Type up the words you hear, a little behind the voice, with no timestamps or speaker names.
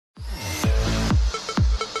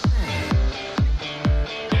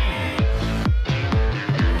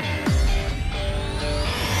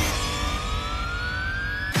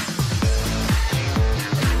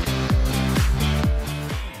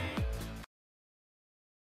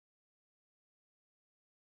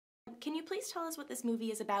Can you please tell us what this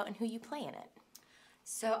movie is about and who you play in it?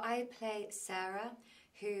 So I play Sarah,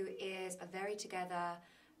 who is a very together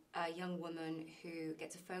young woman who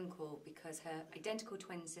gets a phone call because her identical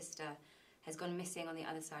twin sister has gone missing on the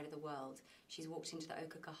other side of the world. She's walked into the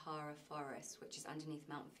Okakahara forest, which is underneath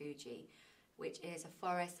Mount Fuji, which is a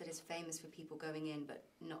forest that is famous for people going in but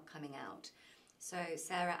not coming out. So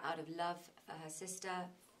Sarah, out of love for her sister,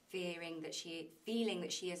 feeling that she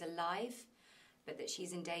is alive, but that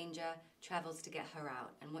she's in danger, travels to get her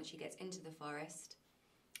out. And once she gets into the forest,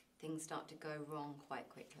 things start to go wrong quite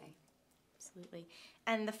quickly. Absolutely.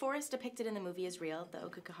 And the forest depicted in the movie is real, the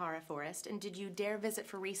Okakahara forest. And did you dare visit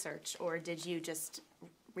for research, or did you just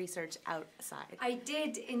research outside? I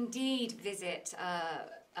did indeed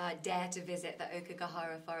dare to visit the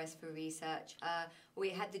Okakahara forest for research. We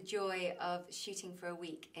had the joy of shooting for a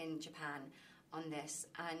week in Japan on this,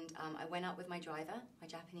 and I went up with my driver, my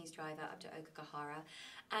Japanese driver, up to Okakahara,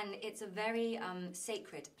 and it's a very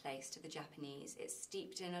sacred place to the Japanese. It's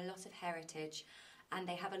steeped in a lot of heritage, and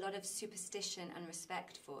they have a lot of superstition and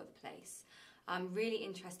respect for the place. Really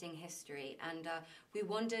interesting history, and we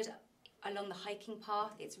wandered along the hiking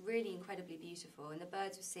path. It's really incredibly beautiful, and the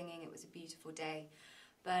birds were singing. It was a beautiful day.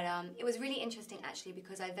 But it was really interesting actually,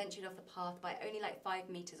 because I ventured off the path by only like 5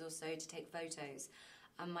 meters or so to take photos,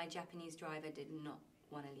 and my Japanese driver did not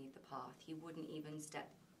want to leave the path. He wouldn't even step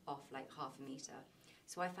off like half a meter.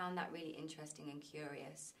 So I found that really interesting and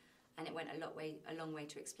curious, and it went a long way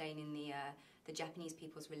to explaining the Japanese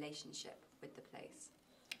people's relationship with the place.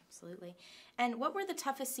 Absolutely. And what were the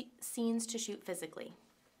toughest scenes to shoot physically?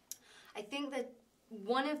 I think that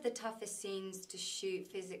one of the toughest scenes to shoot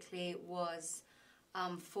physically was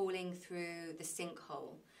falling through the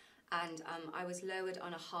sinkhole, and I was lowered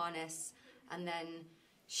on a harness, and then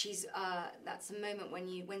that's a moment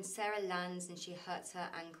when Sarah lands and she hurts her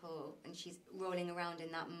ankle and she's rolling around in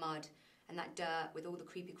that mud and that dirt with all the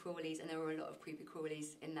creepy crawlies, and there were a lot of creepy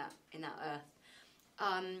crawlies in that earth.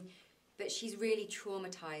 But she's really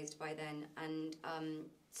traumatized by then, and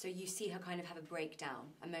so you see her kind of have a breakdown,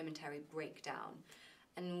 a momentary breakdown.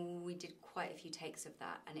 And we did quite a few takes of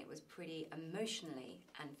that, and it was pretty emotionally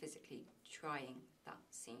and physically trying, that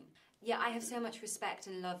scene. Yeah, I have so much respect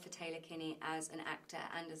and love for Taylor Kinney as an actor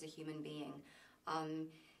and as a human being.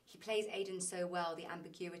 He plays Aidan so well, the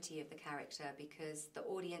ambiguity of the character, because the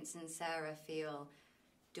audience and Sarah feel,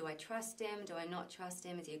 do I trust him? Do I not trust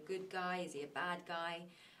him? Is he a good guy? Is he a bad guy?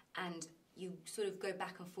 And you sort of go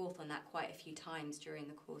back and forth on that quite a few times during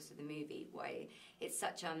the course of the movie, why it's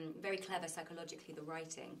such very clever psychologically, the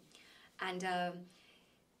writing. And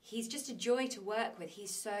he's just a joy to work with.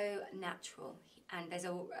 He's so natural. And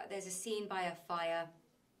there's a scene by a fire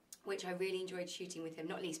which I really enjoyed shooting with him,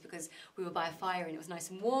 not least because we were by a fire and it was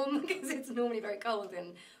nice and warm, because it's normally very cold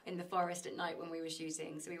in the forest at night when we were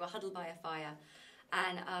shooting. So we were huddled by a fire.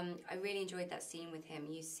 And I really enjoyed that scene with him.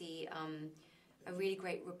 You see a really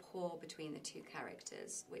great rapport between the two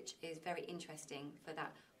characters, which is very interesting for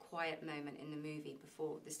that quiet moment in the movie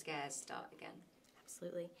before the scares start again.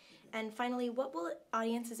 Absolutely. And finally, what will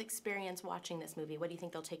audiences experience watching this movie? What do you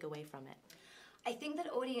think they'll take away from it? I think that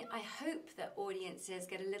I hope that audiences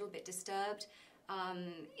get a little bit disturbed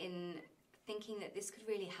in thinking that this could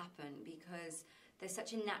really happen, because there's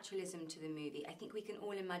such a naturalism to the movie. I think we can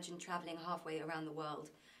all imagine traveling halfway around the world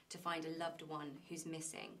to find a loved one who's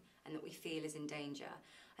missing and that we feel is in danger.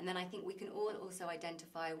 And then I think we can all also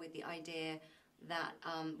identify with the idea that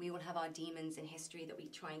we all have our demons in history that we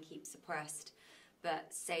try and keep suppressed, but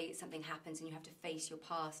say something happens and you have to face your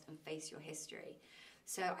past and face your history.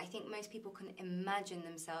 So I think most people can imagine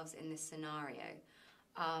themselves in this scenario.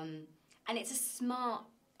 And it's a smart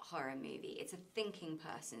horror movie. It's a thinking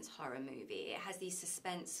person's horror movie. It has these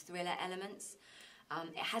suspense thriller elements.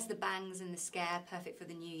 It has the bangs and the scare, perfect for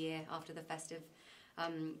the new year after the festive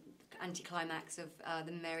anticlimax of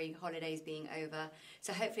the merry holidays being over.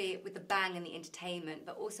 So hopefully with the bang and the entertainment,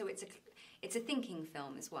 but also it's a thinking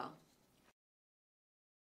film as well.